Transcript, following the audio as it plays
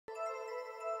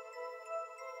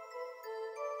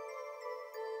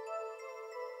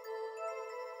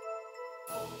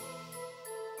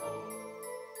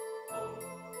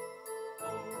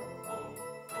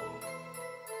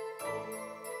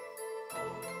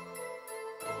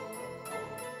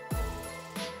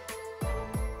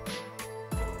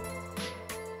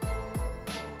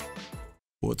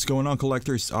What's going on,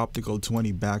 collectors? Optical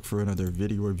 20 back for another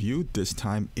video review. This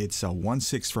time it's a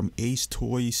 1/6 from Ace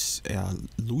Toys,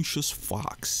 Lucius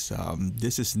Fox.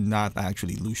 This is not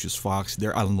actually Lucius Fox,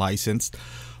 they're unlicensed,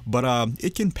 but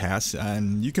it can pass,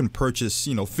 and you can purchase,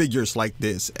 figures like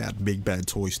this at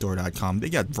bigbadtoystore.com. They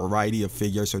got variety of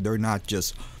figures, so they're not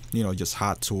just, just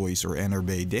Hot Toys or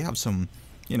Enerbay. They have some,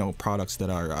 products that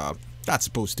are not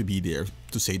supposed to be there,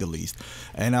 to say the least.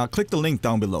 And click the link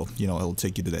down below. It'll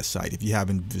take you to that site. If you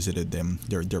haven't visited them,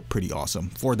 they're pretty awesome.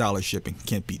 $4 shipping,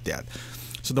 can't beat that.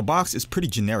 So the box is pretty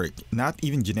generic, not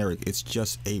even generic, it's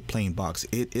just a plain box.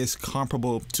 It is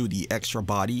comparable to the extra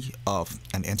body of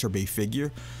an Enerbay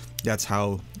figure. That's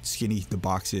how skinny the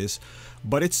box is,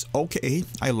 but it's okay.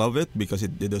 I love it because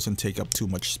it doesn't take up too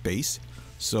much space.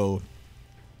 So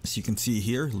as you can see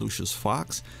here, Lucius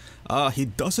Fox, he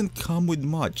doesn't come with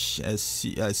much, as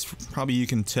probably you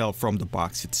can tell from the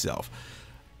box itself.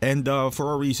 And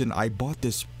for a reason, I bought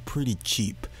this pretty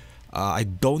cheap. I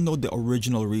don't know the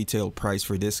original retail price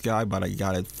for this guy, but I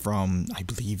got it from, I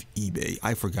believe, eBay.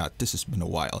 I forgot, this has been a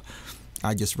while.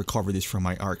 I just recovered this from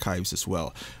my archives as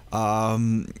well,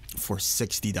 for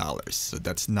 $60. So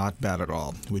that's not bad at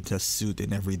all, with the suit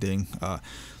and everything.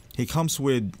 He comes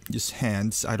with just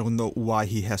hands. I don't know why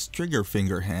he has trigger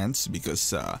finger hands,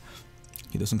 because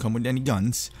he doesn't come with any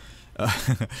guns.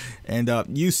 And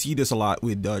you see this a lot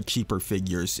with cheaper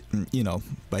figures.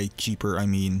 By cheaper I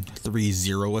mean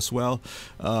 3.0 as well.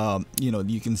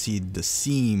 You can see the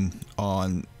seam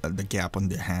on the gap on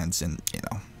their hands, and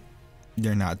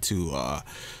they're not too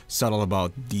subtle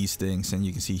about these things. And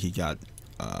you can see he got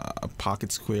a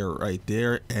pocket square right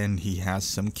there, and he has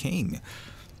some cane,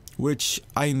 which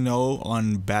I know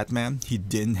on Batman he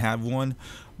didn't have one,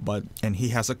 and he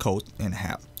has a coat and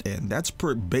hat, and that's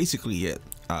basically it.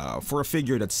 For a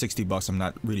figure that's $60, I'm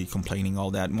not really complaining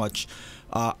all that much.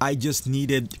 I just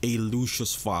needed a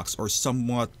Lucius Fox, or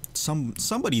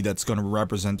somebody that's gonna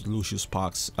represent Lucius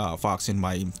Fox in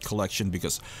my collection,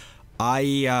 because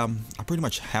I pretty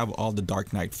much have all the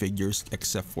Dark Knight figures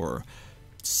except for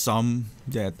some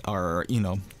that are,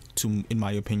 in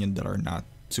my opinion, that are not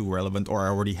too relevant, or I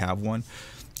already have one.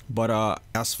 But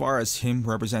as far as him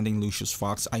representing Lucius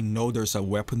Fox, I know there's a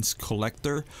weapons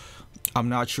collector. I'm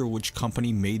not sure which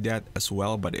company made that as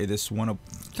well, but it is one of,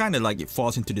 kind of like, it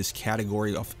falls into this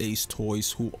category of Ace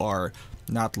Toys who are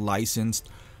not licensed,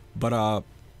 but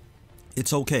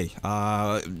it's okay.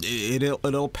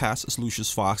 It'll pass as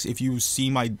Lucius Fox. If you see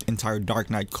my entire Dark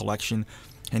Knight collection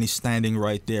and he's standing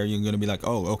right there, you're gonna be like,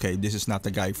 oh, okay, this is not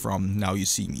the guy from Now You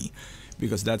See Me,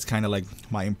 because that's kind of like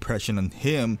my impression on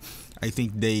him. I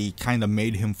think they kind of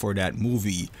made him for that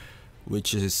movie,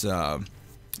 which is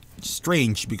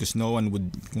strange, because no one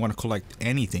would want to collect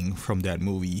anything from that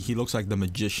movie. He looks like the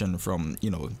magician from,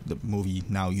 the movie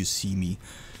Now You See Me,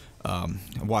 a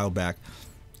while back.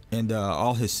 And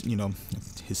all his,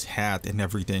 his hat and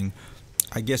everything,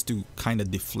 I guess to kind of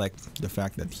deflect the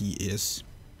fact that he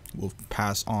will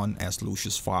pass on as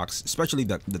Lucius Fox, especially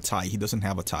the tie. He doesn't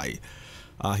have a tie.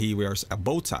 He wears a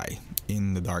bow tie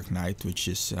in the Dark Knight, which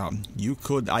is,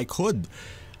 I could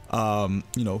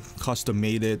custom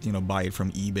made it, buy it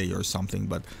from eBay or something,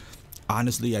 but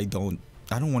honestly, I don't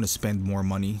want to spend more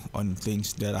money on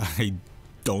things that I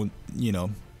don't,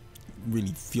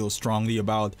 really feel strongly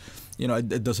about.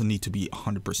 It doesn't need to be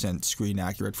 100% screen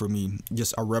accurate for me.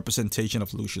 Just a representation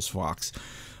of Lucius Fox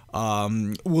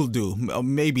will do.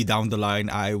 Maybe down the line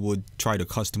I would try to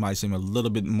customize him a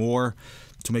little bit more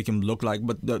to make him look like,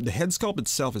 but the head sculpt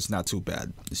itself is not too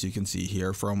bad, as you can see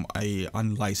here, from a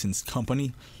unlicensed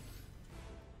company.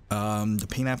 The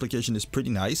paint application is pretty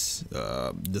nice.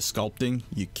 The sculpting,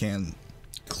 you can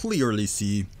clearly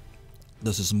see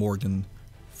this is Morgan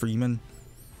Freeman.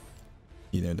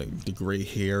 The gray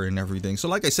hair and everything. So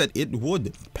like I said, it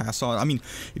would pass on. I mean,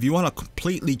 if you want to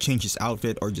completely change his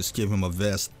outfit or just give him a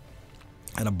vest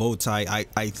and a bow tie,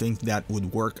 I think that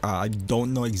would work. I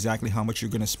don't know exactly how much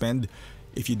you're gonna spend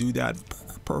if you do that.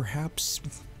 Perhaps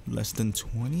less than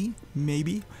 20,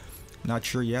 maybe. Not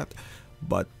sure yet,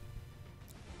 but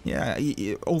yeah,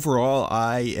 overall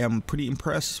I am pretty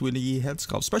impressed with the head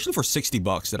sculpt, especially for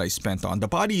 $60 that I spent on. The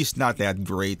body is not that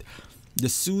great. The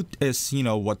suit is,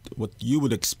 what you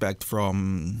would expect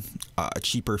from a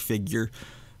cheaper figure.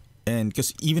 And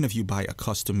because even if you buy a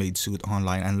custom made suit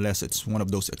online, unless it's one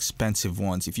of those expensive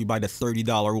ones, if you buy the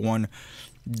 $30 one,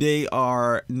 they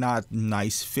are not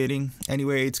nice fitting.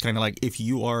 Anyway, it's kind of like if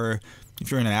you are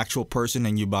if you're an actual person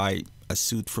and you buy a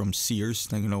suit from Sears,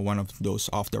 you know, one of those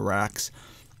off the racks,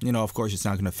 you know, of course it's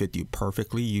not going to fit you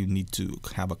perfectly. You need to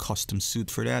have a custom suit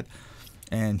for that.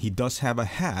 And he does have a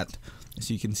hat,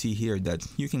 as you can see here, that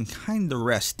you can kind of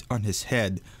rest on his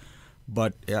head,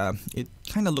 but it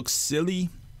kind of looks silly.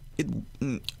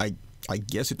 I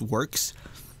guess it works,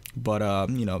 but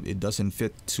you know, it doesn't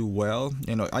fit too well.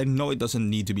 You know, I know it doesn't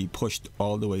need to be pushed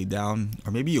all the way down,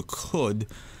 or maybe you could.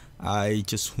 I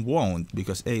just won't,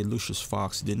 because A, Lucius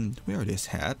Fox didn't wear this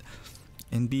hat,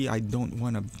 and B, I don't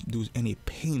want to do any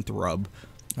paint rub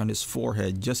on his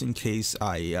forehead just in case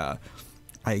I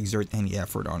exert any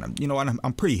effort on him. You know, and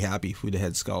I'm pretty happy with the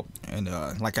head sculpt, and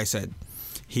like I said,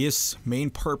 his main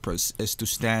purpose is to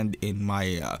stand in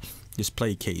my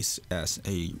display case as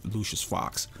a Lucius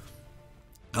Fox.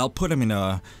 I'll put him in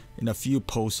a few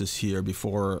poses here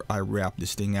before I wrap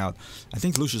this thing out. I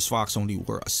think Lucius Fox only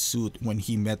wore a suit when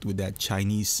he met with that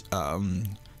Chinese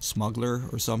smuggler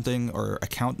or something, or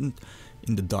accountant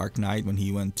in The Dark Knight when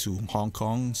he went to Hong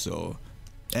Kong. So,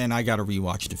 and I gotta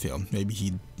rewatch the film. Maybe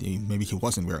he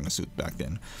wasn't wearing a suit back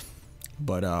then.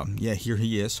 But yeah, here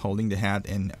he is holding the hat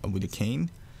and with a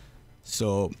cane.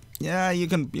 So yeah, you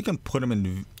can put him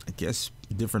in, I guess,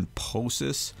 different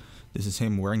poses. This is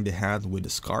him wearing the hat with the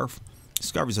scarf. The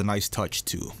scarf is a nice touch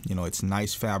too. You know, it's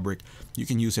nice fabric. You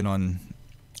can use it on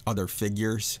other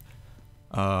figures.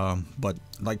 But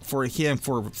like for him,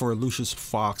 for Lucius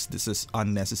Fox, this is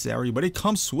unnecessary. But it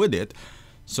comes with it,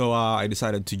 so I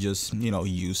decided to just, you know,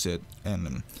 use it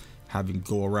and have it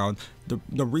go around.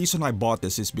 The reason I bought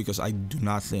this is because I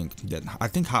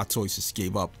think Hot Toys just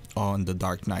gave up on the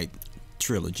Dark Knight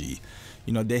trilogy.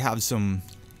 You know, they have some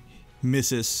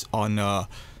misses on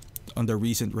the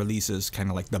recent releases, kind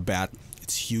of like the Bat.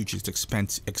 It's huge, it's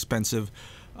expensive.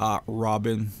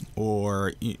 Robin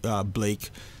or Blake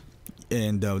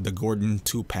and the Gordon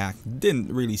 2-pack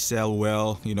didn't really sell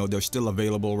well. You know, they're still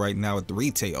available right now at the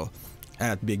retail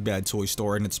at Big Bad Toy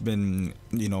Store, and it's been,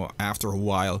 you know, after a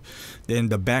while. Then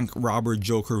the Bank Robber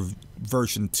Joker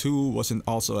version 2 wasn't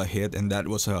also a hit, and that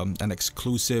was an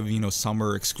exclusive, you know,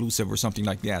 summer exclusive or something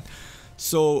like that.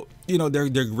 So, you know,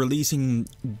 they're releasing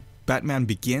Batman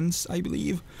Begins, I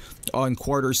believe, on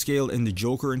quarter scale, and the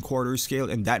Joker in quarter scale,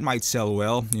 and that might sell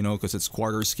well, you know, because it's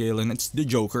quarter scale and it's the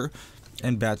Joker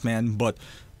and Batman. But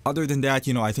other than that,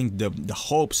 you know, I think the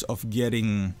hopes of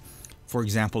getting, for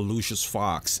example, Lucius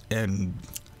Fox and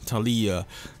Talia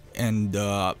and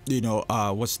you know,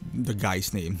 what's the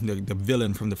guy's name, the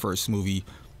villain from the first movie,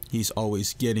 he's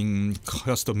always getting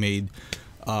custom made,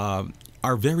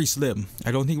 are very slim.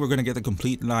 I don't think we're gonna get a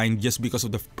complete line just because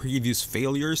of the previous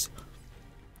failures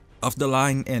of the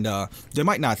line, and they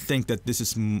might not think that this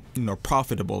is, you know,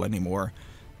 profitable anymore,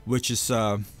 which is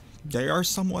they are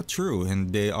somewhat true,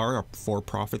 and they are a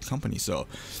for-profit company. So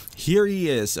here he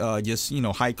is, just, you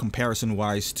know, high comparison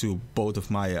wise to both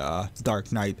of my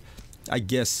Dark Knight, I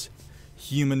guess,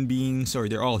 human beings, or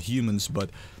they're all humans, but,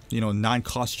 you know,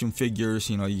 non-costume figures.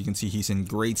 You know, you can see he's in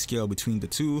great scale between the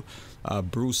two,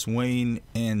 Bruce Wayne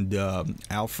and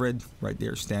Alfred right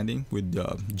there standing with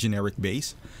generic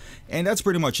base. And that's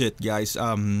pretty much it, guys.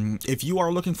 If you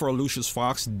are looking for a Lucius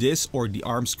Fox, this or the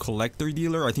Arms Collector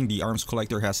dealer, I think the Arms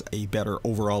Collector has a better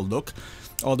overall look.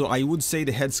 Although I would say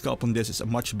the head sculpt on this is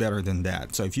much better than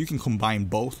that. So if you can combine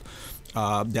both,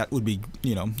 that would be,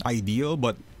 you know, ideal.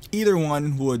 But either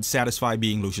one would satisfy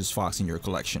being Lucius Fox in your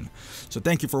collection. So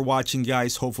thank you for watching,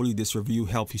 guys. Hopefully this review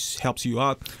helps you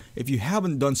out. If you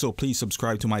haven't done so, please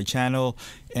subscribe to my channel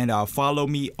and follow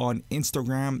me on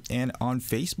Instagram and on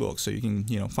Facebook so you can,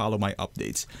 you know, follow my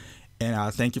updates.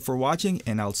 And thank you for watching,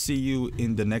 and I'll see you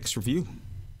in the next review.